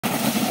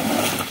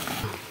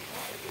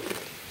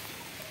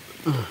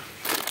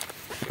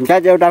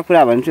Guys एउटा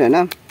कुरा भन्छु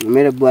हैन,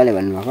 मेरो बुवाले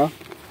भन्नुभएको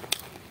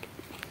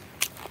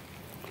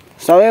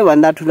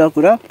सबैभन्दा ठुलो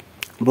कुरा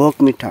भोक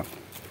मिठो।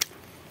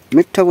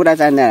 मिठो कुरा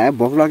चाहिँदैन,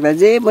 भोक लाग्दा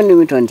जे पनि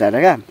मिठो हुन्छ अरे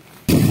क्या।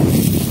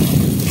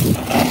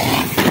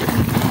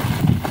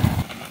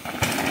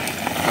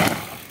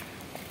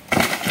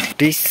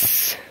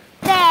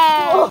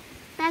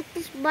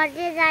 प्र्याक्टिस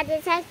बढ्दै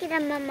जाँदैछ किन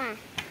मम्मा?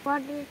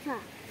 बढ्दैछ।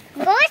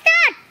 Go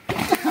start.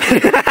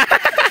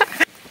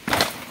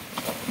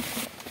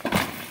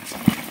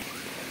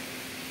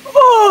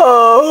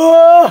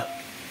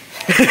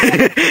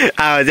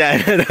 आओ जा।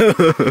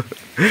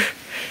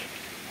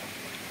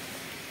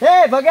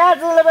 ए भग्या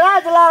चला बरा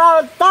चला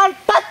ताल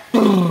तत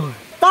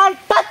ताल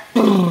तत।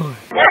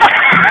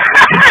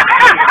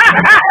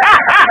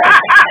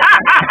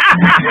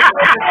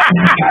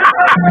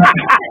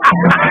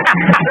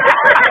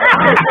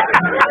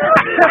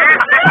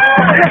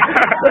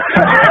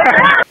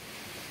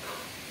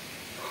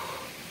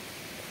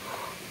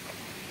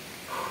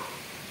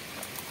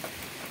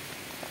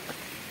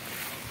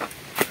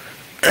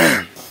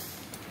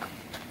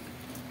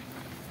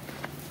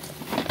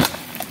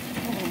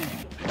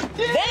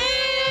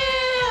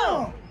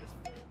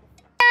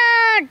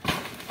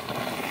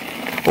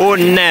 Oh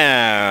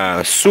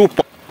no,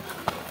 super.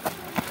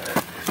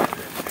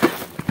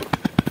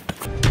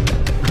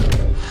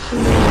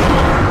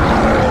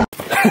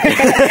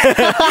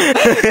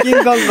 Kim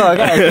Kong có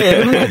cái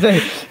này.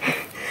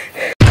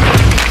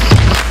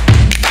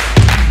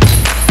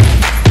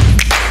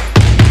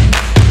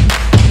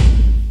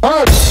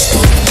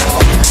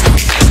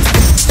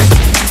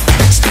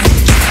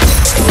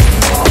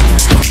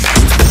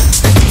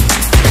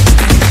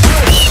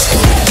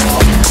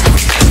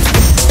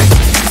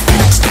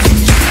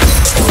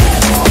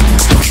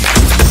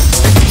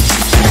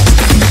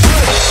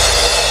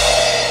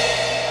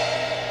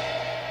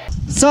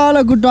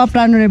 Hello, good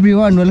afternoon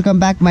everyone. Welcome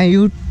back my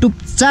YouTube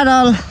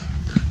channel.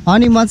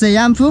 अनि म चाहिँ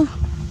याम्फु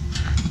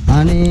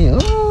अनि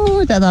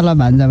त्यता तल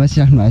भान्जा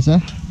बसिराख्नु भएछ।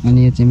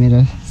 अनि यो चाहिँ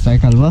मेरो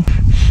साइकल हो।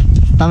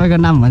 तपाईको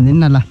नाम भनिदिनु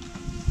न ल।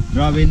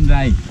 रबिन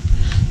राई।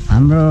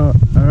 हाम्रो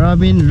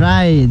रबिन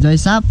राई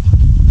जयसाप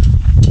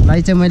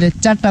लाई चाहिँ मैले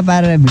चट्टा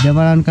पारेर भिडियो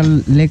बनाउनको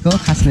लिएको।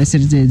 खासमा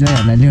यसरी चाहिँ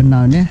जयहरूलाई ल्याउन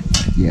नआउने,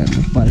 के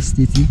गर्नु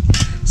परिस्थिति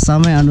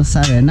समय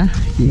अनुसार हैन,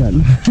 के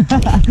गर्नु।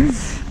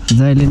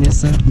 जयले नि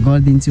यसो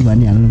गरिदिन्छु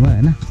भनिहाल्नु भयो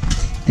हैन,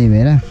 त्यही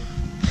भएर।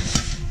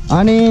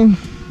 अनि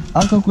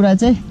अर्को कुरा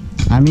चाहिँ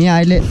हामी यहाँ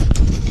अहिले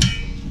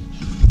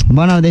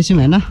बनाउँदैछौँ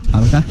हैन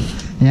हल्का।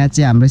 यहाँ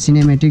चाहिँ हाम्रो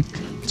सिनेमेटिक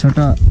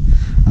छोटो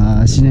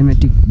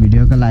सिनेमेटिक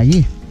भिडियोको लागि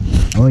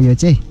हो यो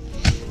चाहिँ।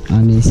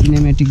 अनि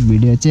सिनेमेटिक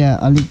भिडियो चाहिँ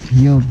अलिक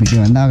यो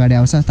भिडियोभन्दा अगाडि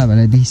आउँछ।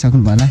 तपाईँहरूले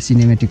देखिसक्नु भयो होला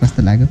सिनेमेटिक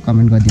कस्तो लाग्यो,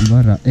 कमेन्ट गरिदिनु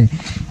भयो। र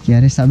के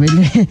अरे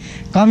सबैले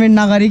कमेन्ट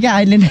नगरी क्या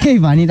अहिले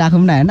नै भनिराखौँ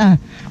न हैन,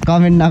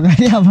 कमेन्ट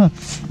नगरी। अब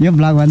यो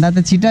भ्लगभन्दा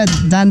त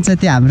छिटो जान्छ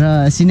त्यो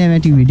हाम्रो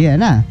सिनेमेटिक भिडियो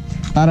हैन।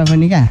 तर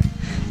पनि क्या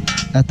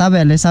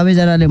तपाईँहरूले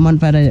सबैजनाले मन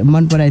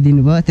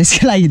पराइदिनु भयो,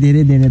 त्यसको लागि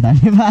धेरै धेरै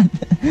धन्यवाद।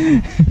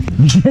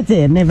 भिडियो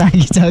चाहिँ हेर्नै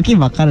बाँकी छ कि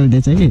भर्खर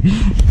हुँदैछ कि,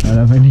 तर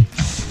पनि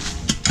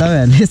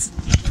तपाईँहरूले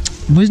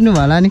बुझ्नु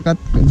होला नि,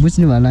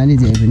 बुझ्नु होला नि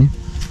जे पनि।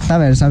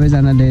 तपाईँहरू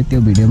सबैजनाले त्यो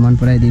भिडियो मन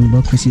पराइदिनु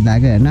भयो, खुसी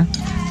लाग्यो हैन।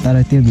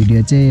 तर त्यो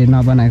भिडियो चाहिँ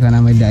नबनाइकन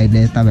मैले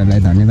अहिले तपाईँहरूलाई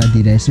धन्यवाद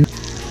दिइरहेछु।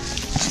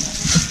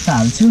 यस्तो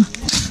हाल्छु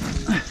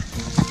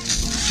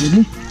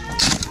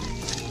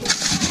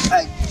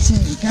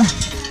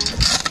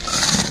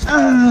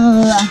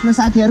आफ्नो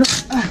साथीहरू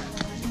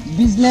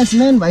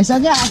बिजनेसम्यान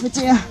भइसक्यो। आफू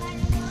चाहिँ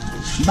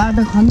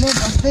बाटो खन्दै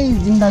बस्दै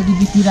जिन्दगी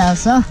बितिरहेको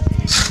छ,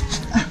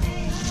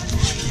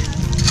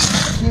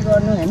 के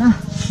गर्नु हैन।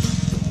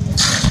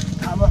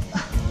 अब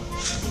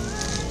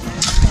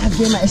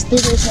खाद्यमा यस्तै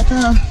रहेछ त,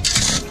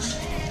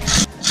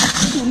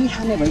 दुली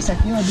खाने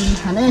भइसक्यो, दुली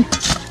खाने।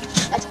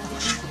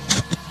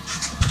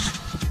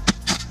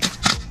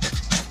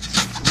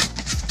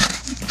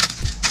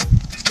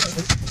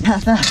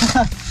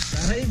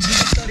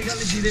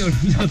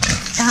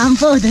 काम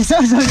पो हुँदैछ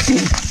सोल्टी।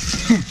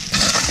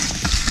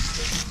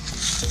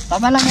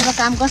 तपाईँलाई मेरो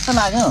काम कस्तो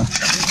लाग्यो?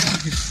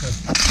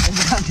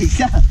 ठिक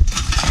छ।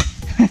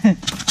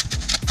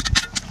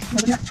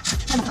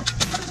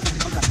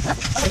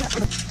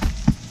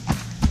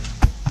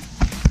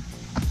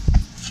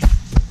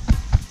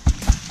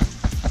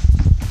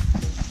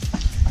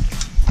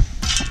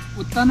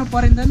 उत्तानो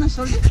परिँदैन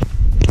सोल्टी?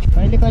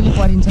 कहिले कहिले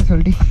परिन्छ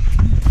सोल्टी,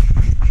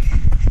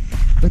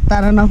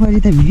 उत्तानो नपरि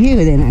त भिडियो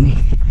हुँदैन नि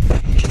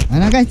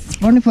होइन। गाइस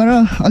पढ्नु पर्यो,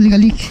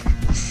 अलिक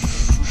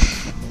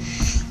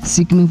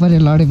सिक्नु पर्यो,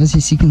 लडेपछि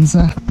सिकिन्छ।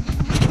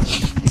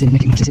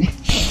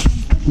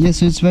 यो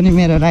सुज पनि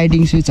मेरो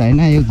राइडिङ सुज होइन,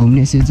 यो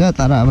घुम्ने सुज हो।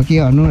 तर अब के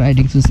गर्नु,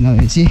 राइडिङ सुज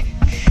नभएपछि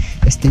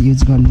यस्तै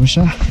युज गर्नुपर्छ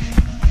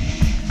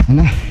होइन।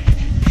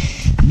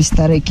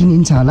 बिस्तारै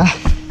किनिन्छ होला,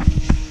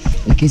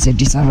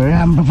 एकैचोटि सब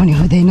राम्रो पनि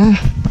हुँदैन।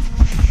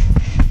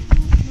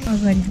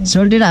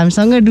 सोल्टी र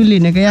हामीसँगै डुली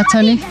हिँडेको याद छ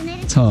नि?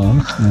 छ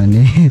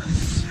भने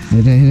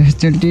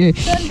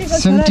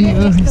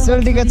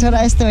सोल्टीको छोरा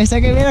यस्तो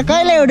भइसक्यो मेरो,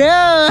 कहिले उड्यो।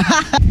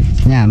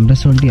 यहाँ हाम्रो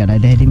सोल्टीहरूलाई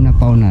ड्याइरिङ न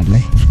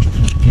पाहुनाहरूलाई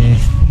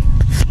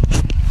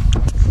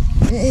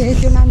ए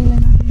त्यो नानीलाई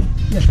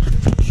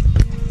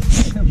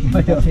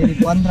फेरि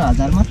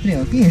 15,000 मात्रै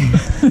हो कि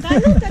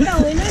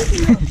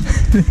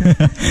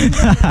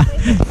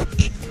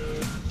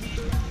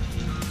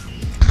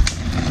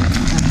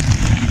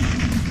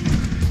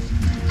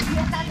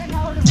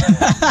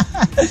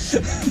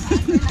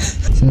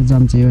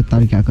जम चाहिँ यो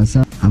तरिकाको छ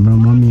हाम्रो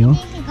मम्मी हो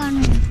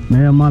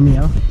मेरो मम्मी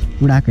हो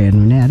उडाको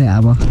हेर्नु नै अरे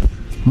अब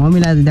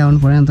मम्मीलाई त देखाउनु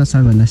पर्यो नि त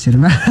सबैभन्दा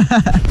सुरुमा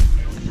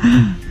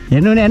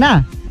हेर्नु नि होइन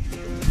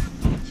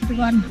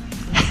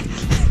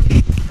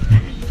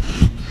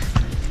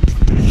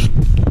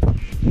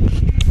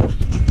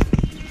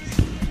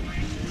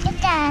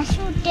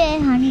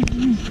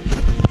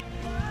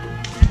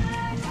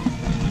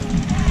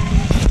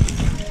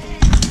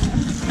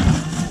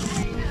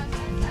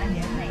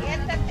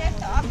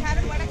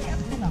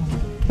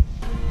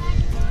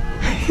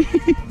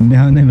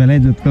देखाउने बेलै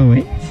जुत्को है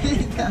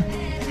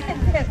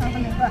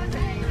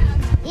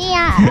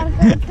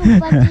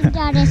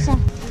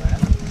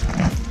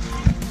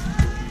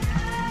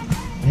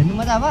हेर्नु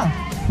मजा अब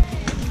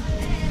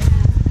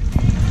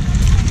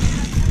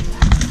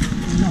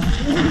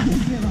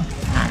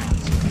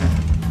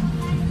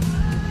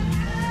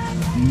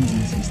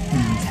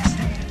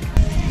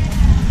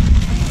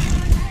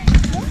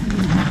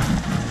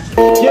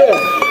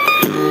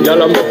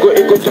Dalam buku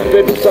ikut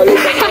sampai selalu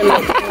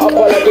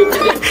apalagi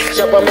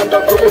siapa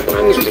mantan kerupuk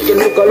nangis bikin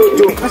muka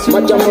lucu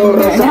macam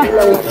orang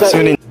hilang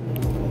Sunin.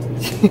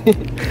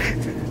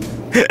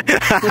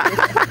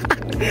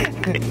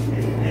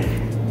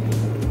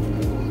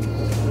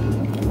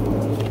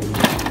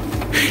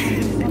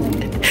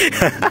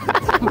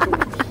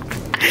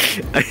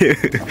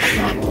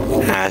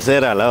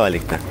 हाँसेर होला हौ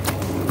अलिक त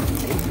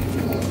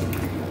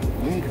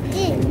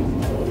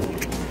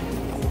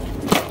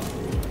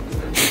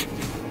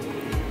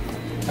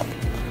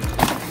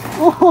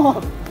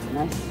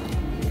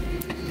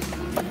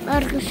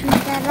अर्को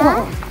सुन्तला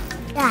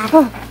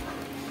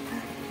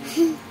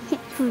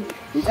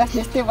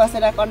यस्तै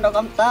बसेर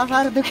कन्डकम त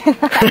साह्रो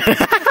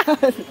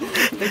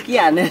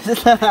दुखिहाल्ने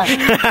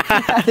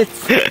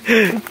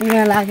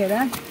पिना लागेर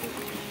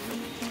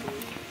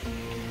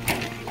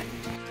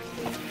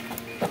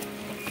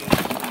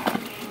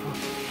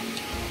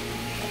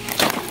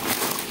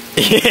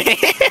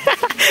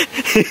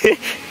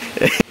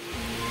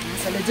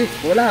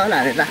होला होला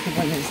भनेर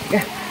राख्नुपर्ने रहेछ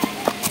क्या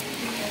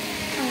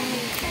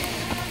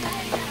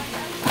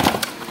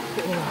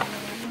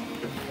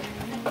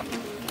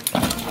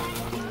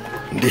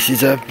This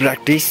is a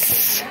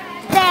practice.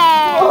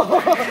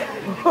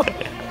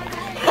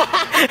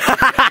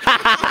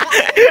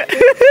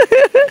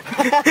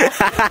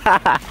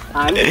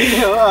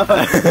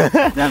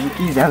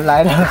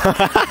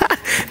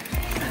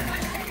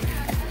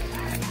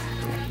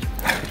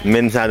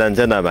 Main साधन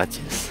चाहिँ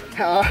नबाचिस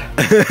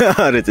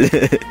अरू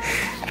चाहिँ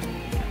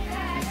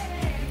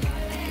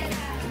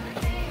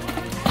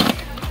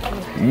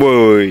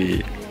बोय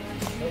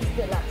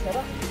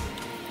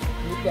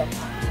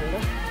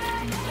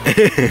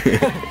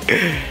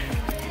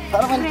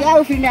तर मैले क्या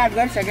उफ्रिने आँट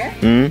गरिसकेँ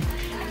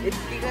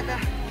यतिको त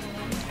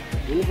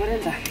हुनु पर्यो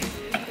नि त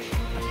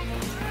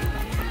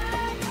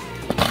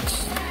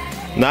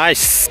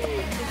नाइस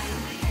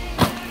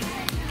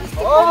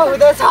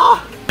हुँदैछ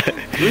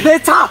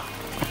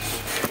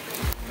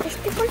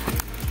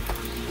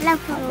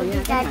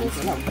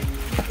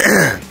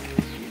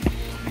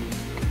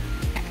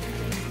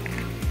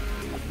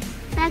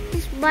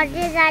प्र्याक्टिस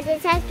बढ्दै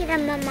जाँदैछ कि र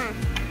मम्मा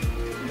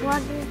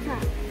बढ्दैछ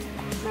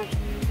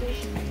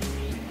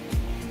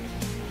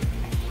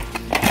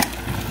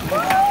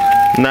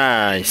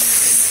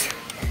Nice.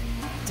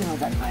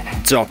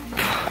 Job.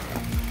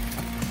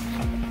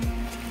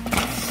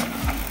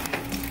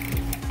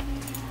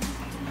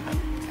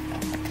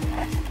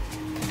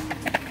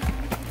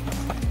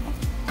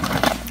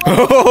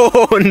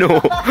 Oh no.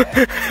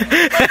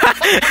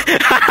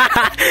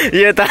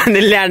 यो त अनि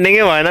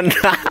ल्यान्डिङै भएन नि त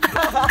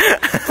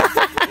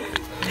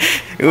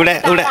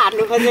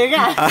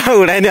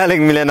उडाइने अलिक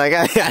मिलेन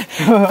क्या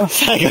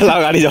साइकल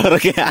अगाडि झर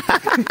क्या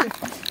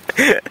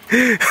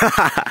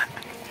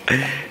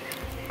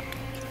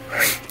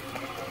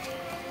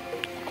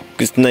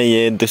कुछ नहीं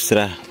ये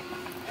दूसरा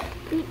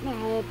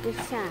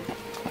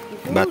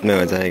बात में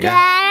हो जाएगा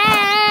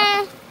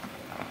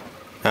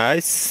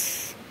आइस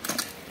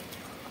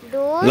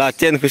ल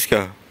चेन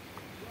खुस्क्यो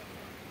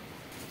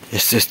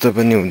यस्तो यस्तो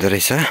पनि हुँदो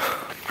रहेछ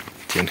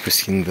चेन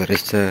खुस्किँदो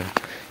रहेछ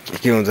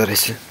के हुँदो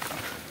रहेछ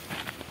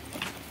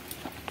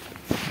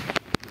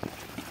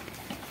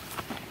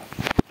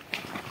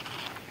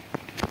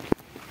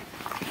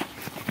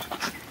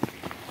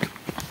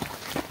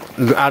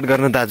आर्ट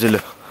गर्न दाजुलो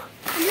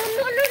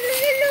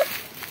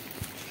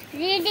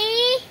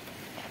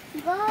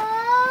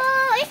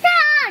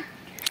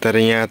तर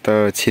यहाँ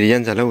त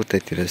छिरिजान्छ होला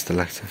उतैतिर जस्तो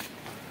लाग्छ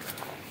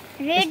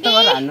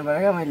हाल्नु पर्यो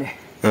क्या मैले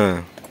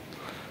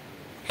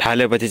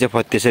थालेपछि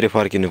चाहिँ त्यसरी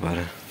फर्किनु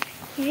पर्यो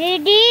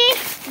ready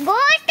go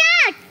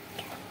start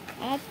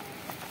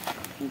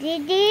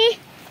ready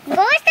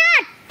go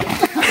start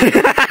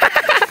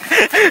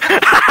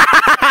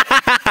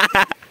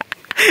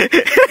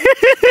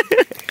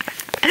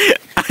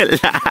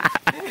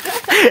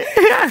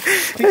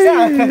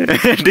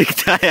ठिक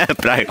छ यहाँ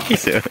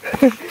प्र्याक्टिस हो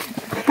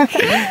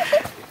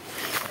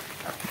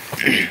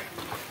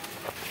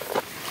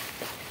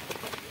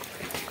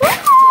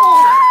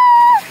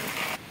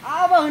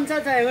अब हुन्छ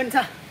चाहिँ हुन्छ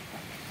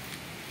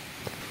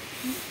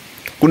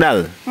कुणाल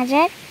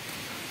हजुर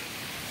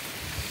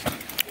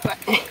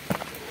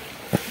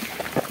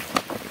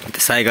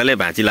साइकलै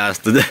भाँचिला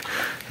जस्तो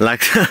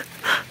लाग्छ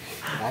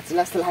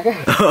भाँचिला जस्तो लाग्यो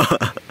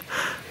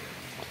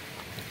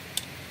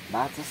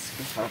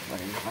भाँचसको फरक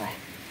परेन मलाई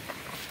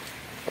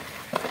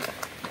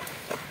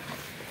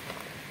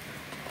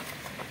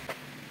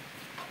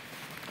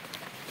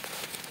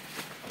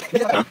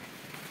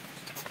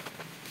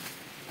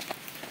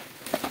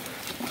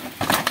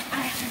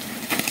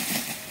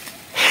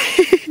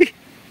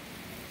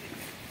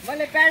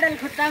मैले प्याडल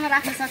खुट्टामा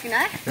राख्न सकिनँ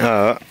है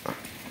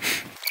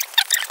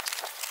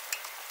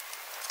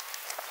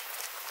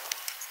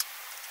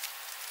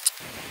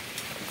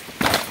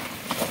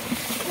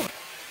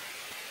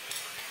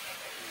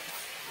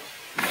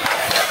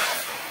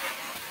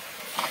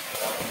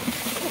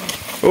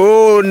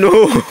Oh no!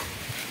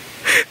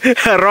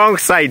 Wrong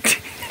side.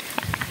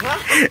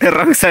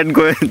 Wrong side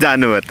go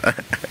जानु भयो त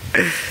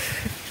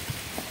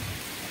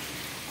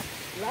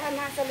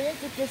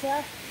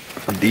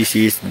This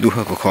is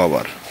दुःखको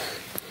खबर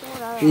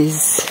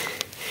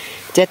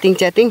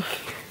च्याटिङ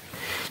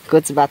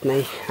कुछ बात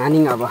नै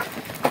हानिङ अब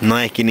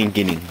नयाँ किनिङ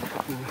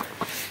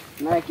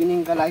नयाँ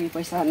किनिङको लागि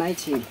पैसा नै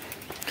छ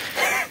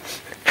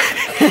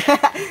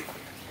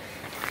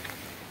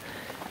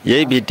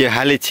यही भिडियो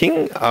हाले छिङ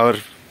और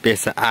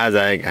पैसा आ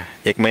जाएगा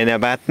 1 महीना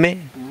बाद में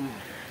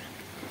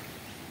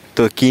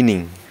तो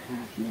किनिङ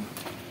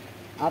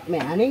आप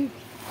में हानिङ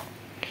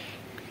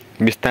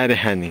बिस्तारै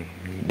हानिङ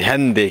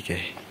ध्यान दे के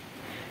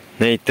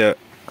नहीं तो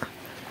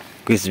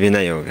कुछ भी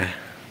नहीं होगा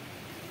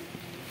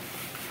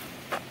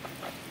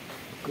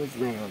कुछ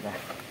नहीं होगा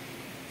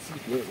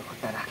सिर्फ ये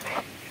खुट्टा राख्ने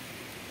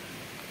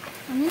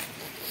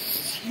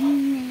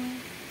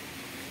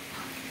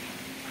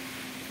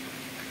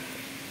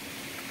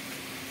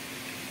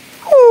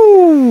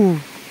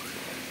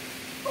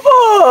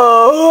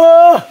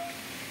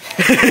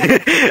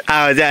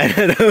आओ जा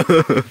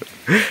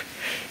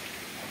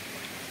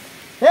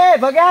ए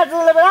भग्या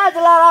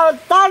चला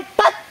तल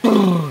तत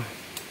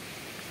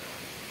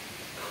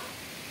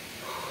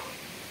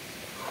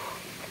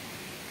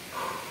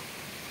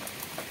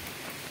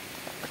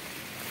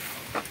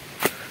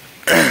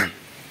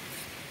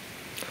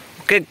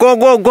Okay,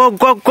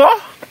 go.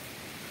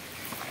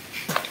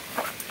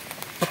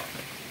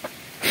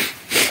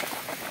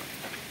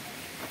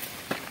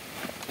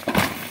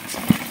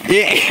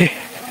 Yeah.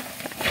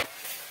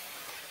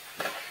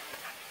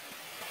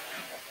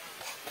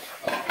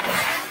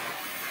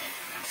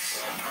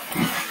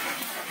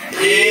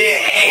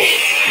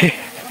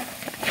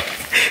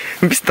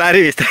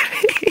 बिस्तारै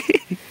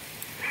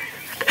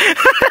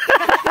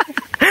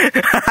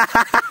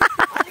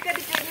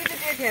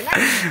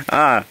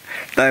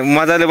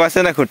मजाले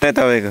बसेन खुट्टा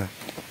तपाईको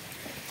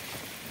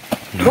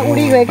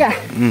उडी गयो क्या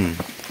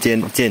chain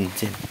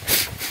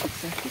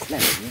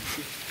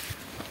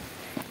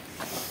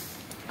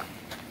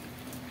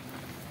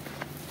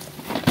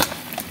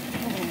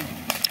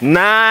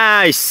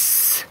nice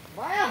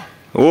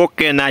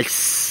okay nice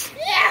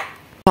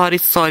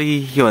sorry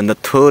योभन्दा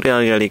थोरै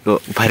अगाडिको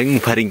फरिङ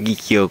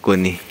के हो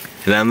कोनी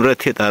राम्रो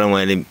थियो तर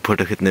मैले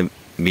फोटो खिच्ने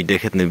भिडियो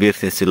खिच्ने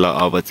बिर्सेछु ल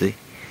अब चाहिँ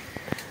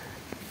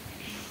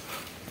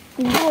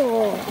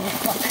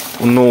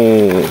नो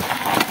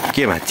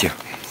के भाँच्यो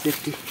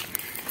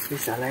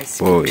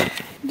ओइ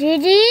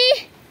दिदी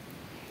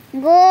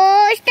गो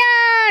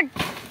स्टार्ट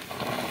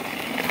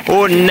ओ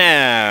न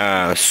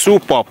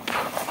सुपर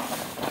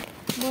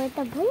गयो त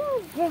भयो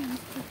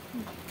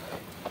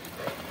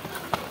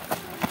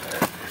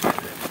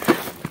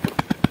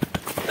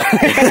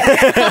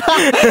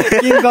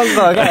किङ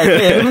कङको हो क्या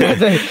हेर्नु न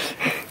चाहिँ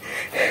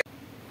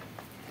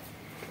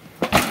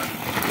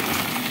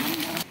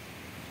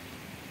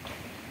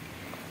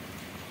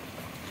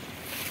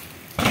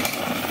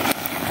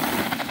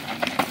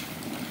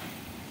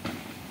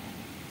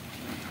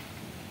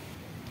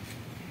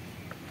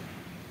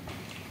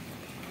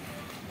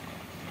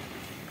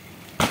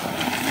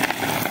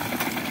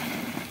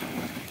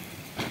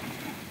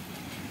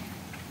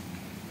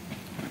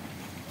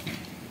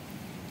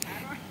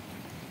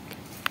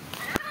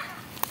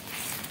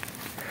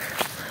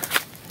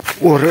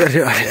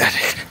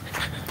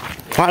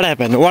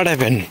What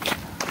happened?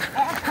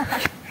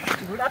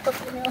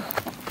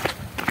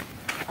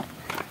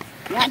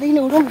 यहाँदेखि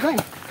नै उडौँ है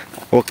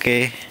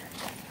Okay.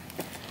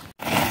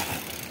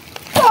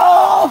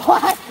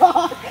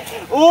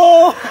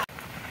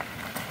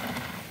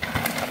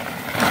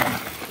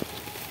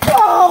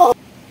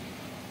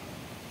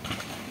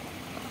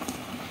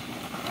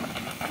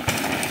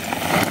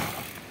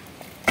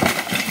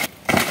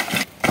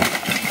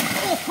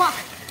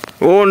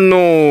 Oh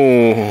no!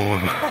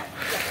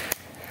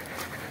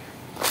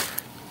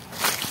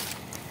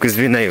 कुछ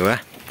भी नहीं हुआ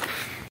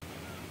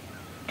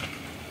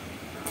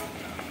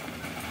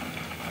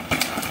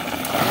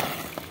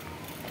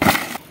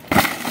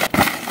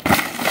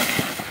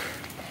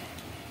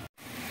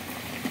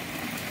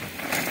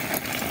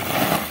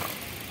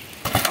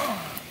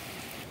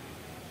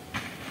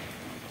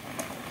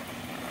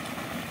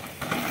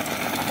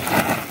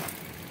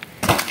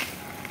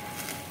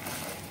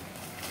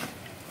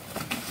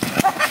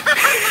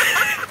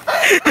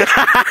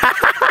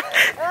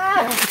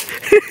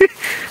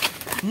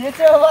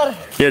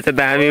यो चाहिँ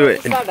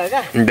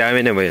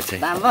दामी नै भयो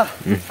चाहिँ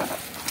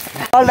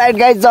अलराइट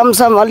गाइज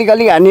जमसम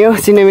अलिकलि हान्यो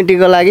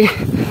सिनेमेटिकको लागि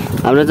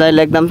हाम्रो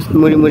जयले एकदम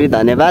मुरी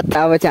धन्यवाद।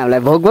 अब चाहिँ हामीलाई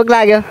भोक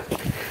लाग्यो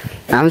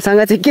हामीसँग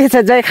चाहिँ के छ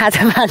जय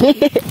खाजा पानी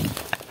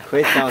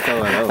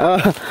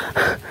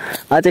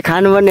अझै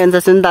खानुपर्ने हुन्छ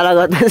सुन्तला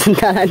गर्दा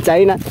सुन्तला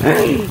छैन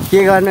के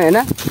गर्नु होइन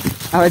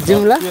अब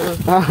जाउँ ल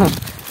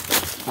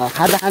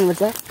खाजा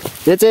खानुपर्छ।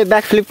 यो चाहिँ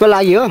ब्याक फ्लिपको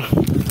लागि हो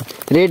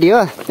रेडी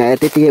हो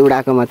त्यतिकै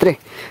उडाएको मात्रै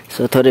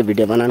सो थोरै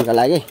भिडियो बनाउनको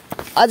लागि।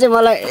 अझै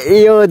मलाई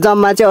यो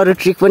जम्मा चाहिँ अरू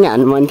ट्रिक पनि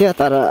हान्नु मन थियो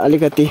तर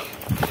अलिकति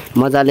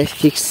मजाले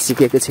फिक्स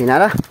सिकेको छैन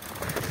र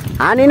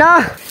हानिन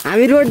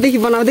हामी रोडदेखि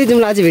बनाउँदै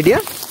जाउँला अझै भिडियो।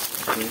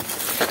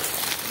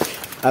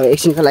 अब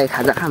एकछिनको लागि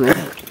खाजा खाम ए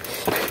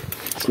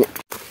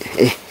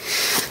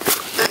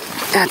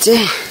यहाँ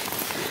चाहिँ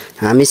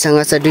हामीसँग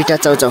छ 2टा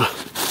चाउचाउ।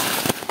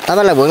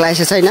 तपाईँलाई भोक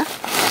लागेको छैन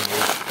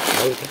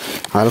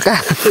हल्का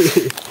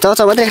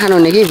चाउचाउ मात्रै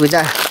खानुहुने कि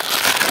भुजा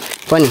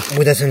पनि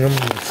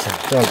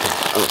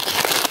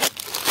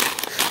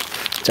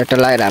चट्ट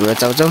लगाएर हाम्रो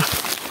चाउचाउ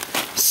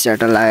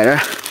चट्ट लगाएर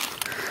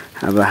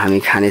अब हामी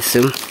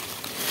खानेछौँ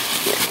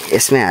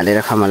यसमै हालेर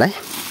खमलाई।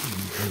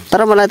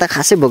 तर मलाई त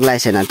खासै भोक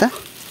लागेको छैन त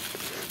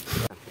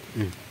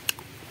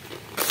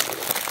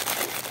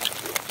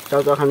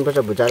चाउचाउ खानुपर्छ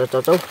भुजा र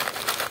चाउचाउ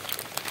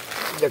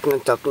देख्न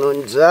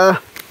सक्नुहुन्छ।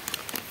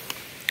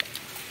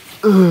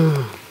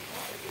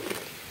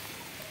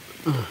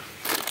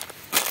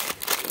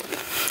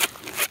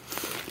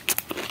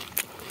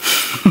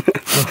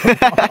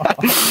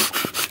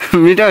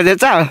 मिठो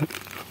हुँदैछ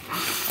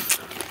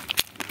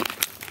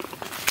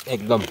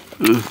एकदम।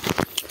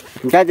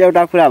 गाइज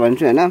एउटा कुरा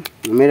भन्छु होइन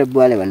मेरो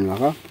बुवाले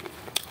भन्नुभएको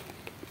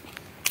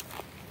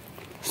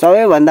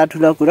सबैभन्दा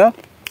ठुलो कुरो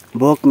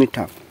भोक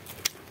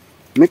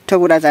मिठो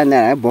कुरा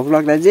चाहिँदैन भोक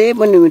लाग्दा जे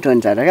पनि मिठो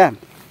हुन्छ र क्या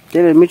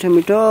त्यही भएर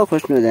मिठो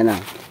खोज्नु हुँदैन।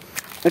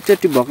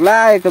 एकचोटि भोक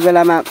लागेको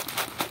बेलामा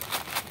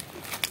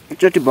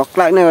एकचोटि भोक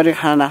लाग्ने गरी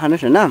खाना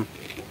नखानुहोस् होइन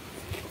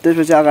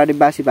त्यसपछि अगाडि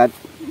बासी भात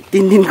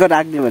 3 दिनको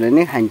राख्ने भने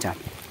नै खाइन्छ।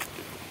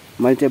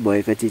 मैले चाहिँ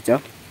भएको चिज हो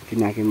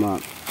किनकि म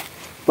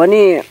पनि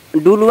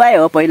डुलुवाइ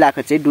हो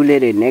पहिलाको चाहिँ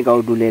डुलेर हिँड्ने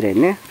गाउँ डुलेर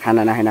हिँड्ने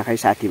खाना नखाइ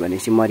साथी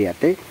भनेपछि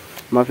मरिहाल्दै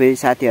म फेरि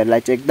साथीहरूलाई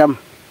चाहिँ एकदम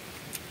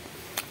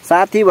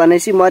साथी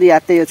भनेपछि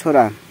मरिहाल्दै यो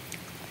छोरा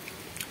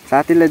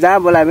साथीले जहाँ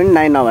बोलायो पनि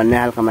नाइ नभन्ने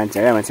खालको मान्छे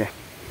क्या मान्छे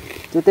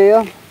त्यो त्यही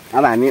हो।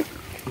 अब हामी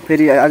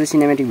फेरि अझै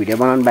सिनेमेटिक भिडियो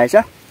बनाउनु पाएछ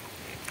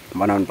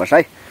बनाउनुपर्छ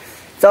है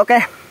ओके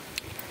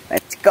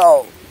लेट्स गो।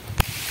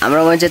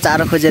 हाम्रो मान्छे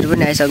चारो खोजेर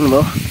पनि आइसक्नु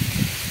भयो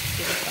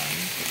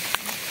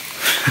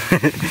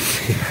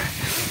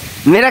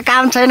मेरो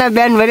काम छैन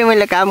बिहानभरि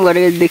मैले काम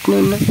गरेको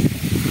देख्नुहुन्न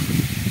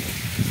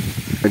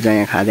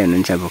जहाँ खाँदै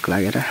हुनुहुन्छ भोक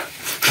लागेर